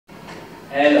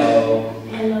Hello,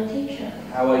 Hello, teacher.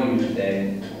 how are you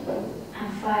today?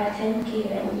 I'm fine, thank you.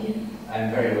 And you?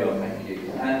 I'm very well, thank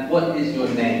you. And what is your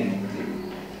name,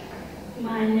 please?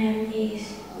 My name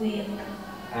is Will.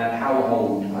 And how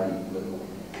old are you?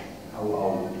 How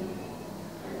old?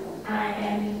 I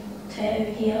am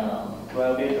 12 years old.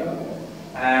 12 years old.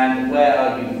 And where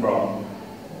are you from?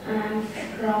 I'm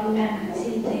from Đà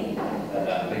City.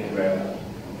 Thank you very much.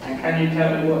 And can you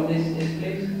tell me what this is,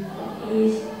 please?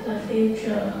 Is the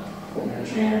future,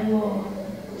 travel,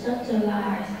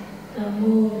 satellite, the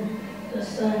moon, the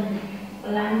sun,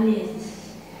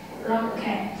 planets,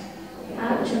 rockets,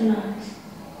 astronauts,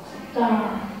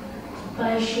 star,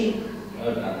 spaceship,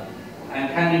 And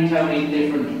can you tell me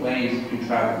different ways to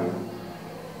travel?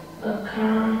 a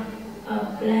car,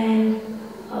 a plane,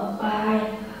 a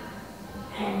bike,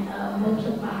 and a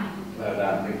motorbike.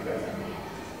 Thank you very much.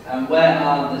 And where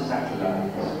are the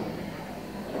satellites?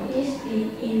 Is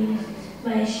in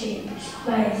spaceship,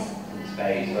 space. In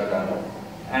space,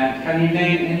 And can you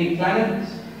name any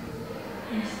planets?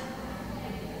 Yes.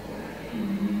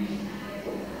 Mm.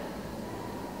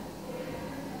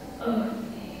 Earth.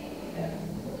 Yeah.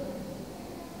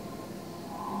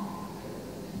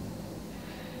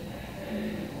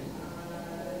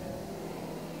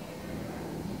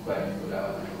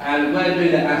 And where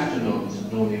do the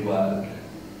astronauts normally work?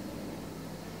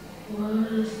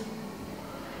 Was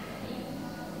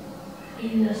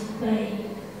in the space.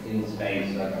 In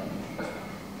space,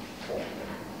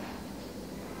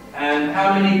 And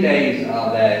how many days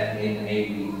are there in a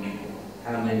week?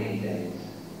 How many days?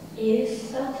 Is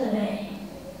Saturday.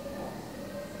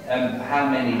 How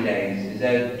many days? Is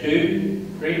there 2,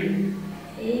 3?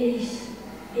 Is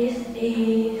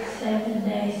 7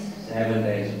 days. 7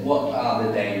 days. What are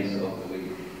the days of the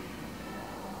week?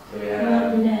 So we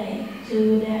have Monday,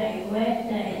 Tuesday,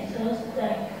 Wednesday,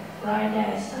 Thursday,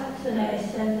 Friday,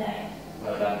 Saturday, Sunday.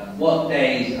 Well done. What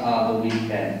days are the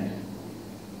weekend?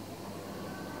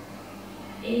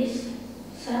 Is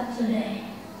Saturday.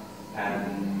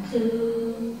 And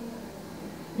 2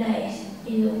 days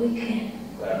in the weekend.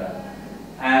 well done.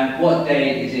 And what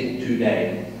day is it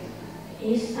today?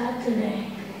 Is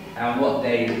Saturday. And what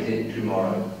day is it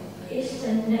tomorrow? Is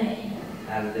Sunday.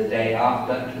 And the day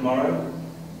after tomorrow?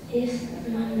 Is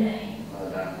Monday.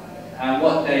 Well done. And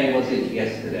what day was it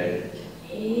yesterday?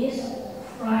 Is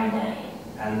Friday.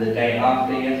 And the day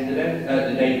after yesterday?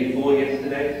 The day before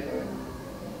yesterday?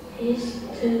 Is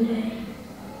Tuesday.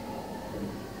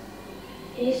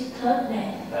 Is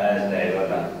Thursday. Thursday, well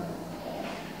done.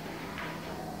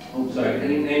 Oh, sorry,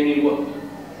 can you name me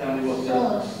tell me what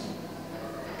Sauce.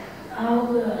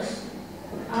 August.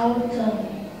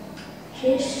 Autumn.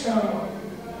 Chisel.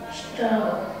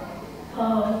 Stove.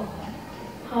 Hoe.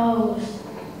 Hose.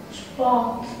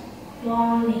 Spot.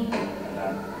 Morning.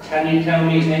 Can you tell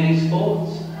me any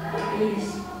sports?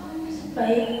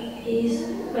 Is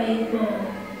baseball.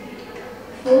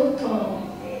 Football.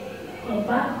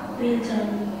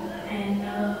 Badminton.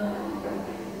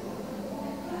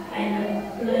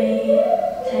 And play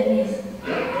tennis.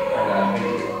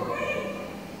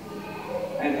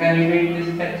 And can you read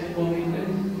this text for me,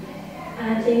 please?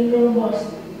 I think robots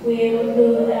will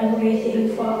do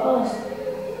everything for us.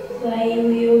 They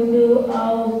will do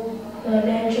all the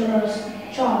dangerous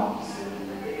jobs,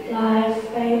 like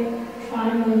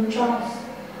fireman jobs,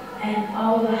 and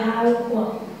all the hard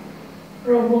work.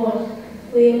 Robots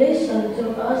will listen to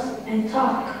us and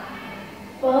talk,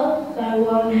 but they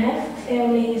won't have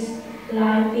feelings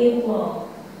like people.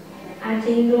 I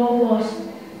think robots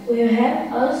will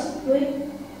help us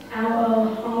with our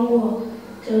homework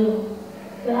too.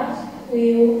 That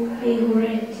will be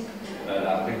great.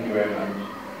 Thank you very much.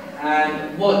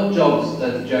 And what jobs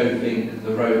does Joe think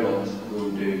the robots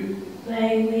will do?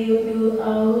 They will do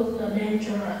all the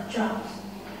dangerous jobs,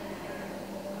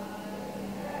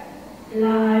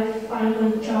 like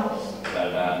fireman jobs.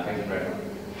 Thank you very much.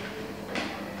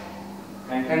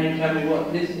 And can you tell me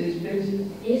what this is, please?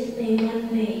 It's the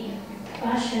money.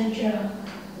 Passenger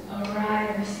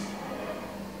arrives,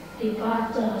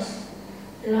 departures,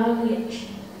 luggage,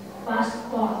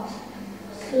 passport,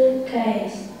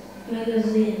 suitcase,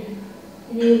 magazine,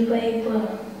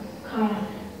 newspaper, card.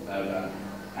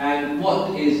 And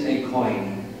what is a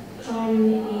coin?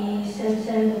 Coin is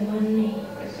same money.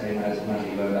 The same as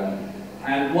money,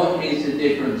 And what is the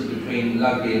difference between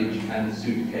luggage and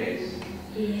suitcase?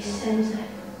 Is same.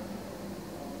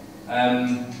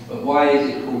 But why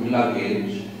is it called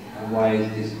luggage and why is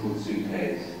this called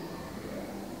suitcase?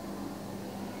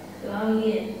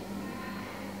 Luggage.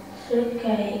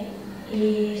 Suitcase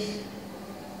is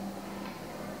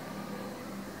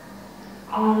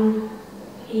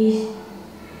is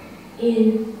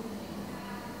in.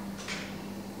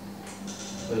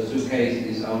 So suitcase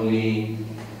is only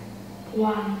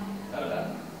One. well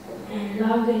done. And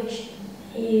luggage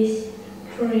is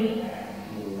 3.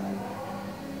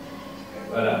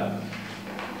 Well done.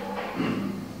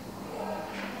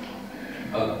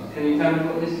 Oh, can you tell me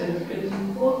what this says, please?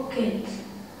 Work it,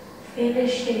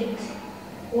 finish it,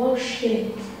 wash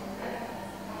it,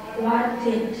 write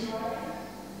it,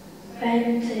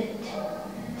 paint it,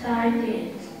 type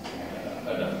it.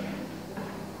 Well done.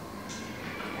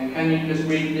 And can you just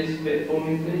read this bit for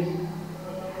me, please?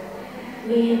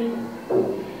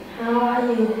 How are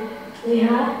you? We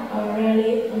had a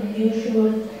really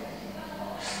unusual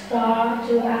start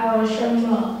to our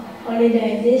summer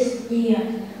holiday this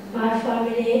year. My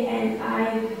family and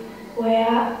I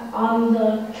were on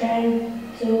the train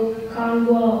to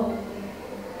Cornwall.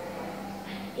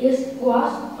 It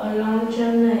was a long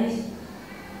journey,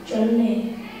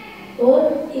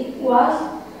 but it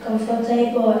was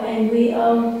comfortable and we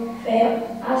all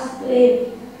fell asleep.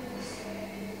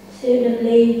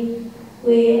 Suddenly,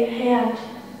 we heard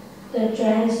the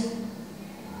trains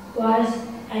voice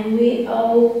and we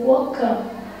all woke up.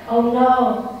 Oh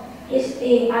no, it's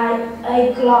 8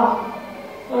 o'clock.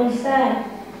 One said,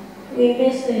 we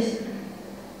missed it,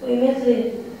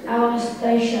 our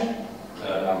station.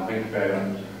 Thank you very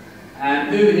much. And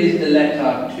who is the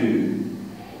letter to?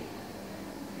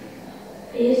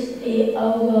 It's the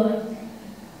August.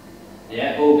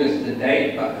 Yeah, August the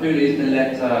date, but who is the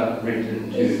letter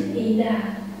written It's to?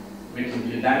 Ida.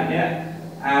 Written to Dan, yeah?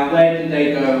 And where did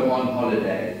they go on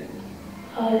holiday?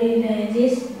 Holiday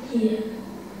this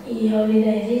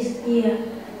year,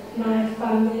 my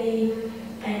family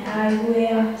and I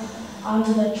were on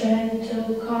the train to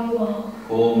Cornwall.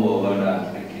 Cornwall, well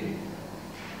done, thank you.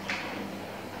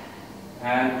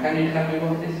 And can you tell me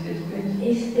what this is, please?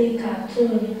 It's the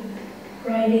cartoon,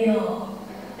 radio,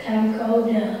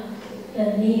 camcorder,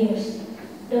 the news,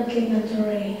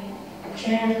 documentary,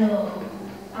 channel,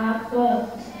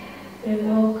 artwork,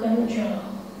 remote control,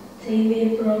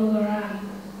 TV program,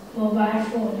 mobile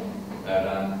phone. Well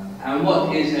done. And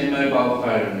what is a mobile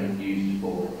phone used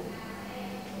for?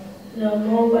 The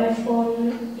mobile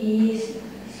phone is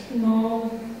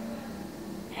small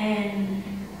and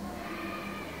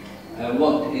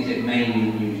What is it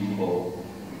mainly used for?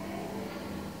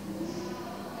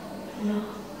 no,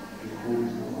 To call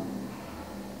someone.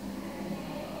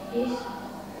 is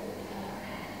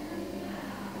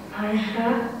I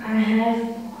have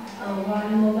a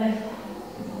one mobile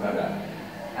phone. Well done.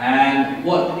 And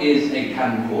what is a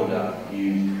camcorder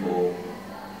used for?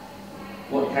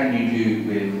 What can you do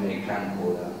with a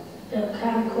camcorder? The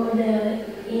camcorder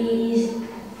is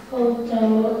photo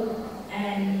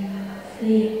and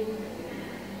flip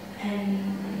and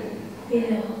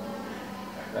video.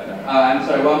 Well done. I'm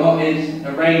sorry, well, what is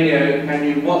a radio? Can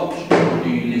you watch or do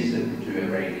you listen to a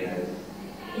radio?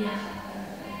 Yes.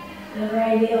 The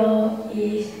radio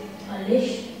is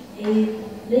listen.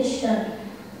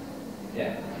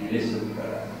 Yeah, you listen for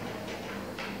that.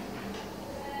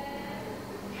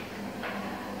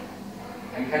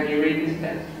 And can you read this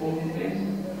text for me, please?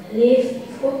 Leave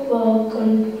football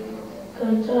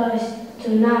contest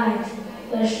tonight.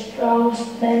 The strong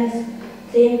Spence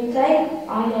team take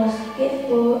on the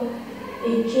skillful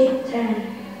Egyptian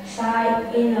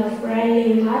side in a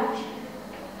friendly match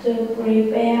to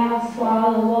prepare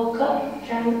for the World Cup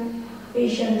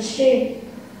Championship.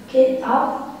 Kick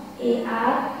off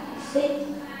at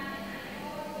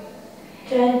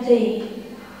 6:20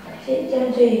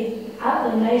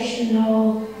 at the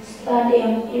National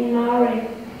Stadium in Norwich.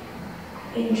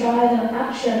 Enjoy the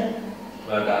action.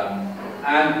 Well done.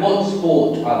 And what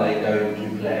sport are they going to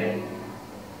play?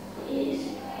 Is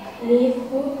leave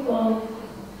football.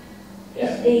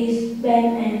 Yeah. It is Ben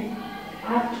and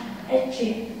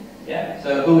Archie. Yeah.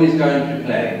 So who is going to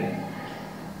play?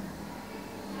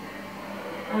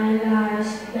 I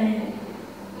like Ben.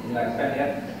 You like that,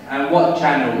 yeah? And what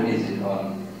channel is it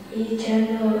on? Each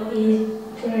channel is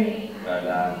 3. Well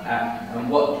done. And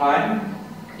what time?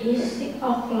 It's 6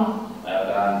 o'clock. Well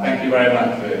done. Thank you very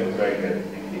much for it. It was very good.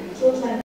 Thank you. Goodbye.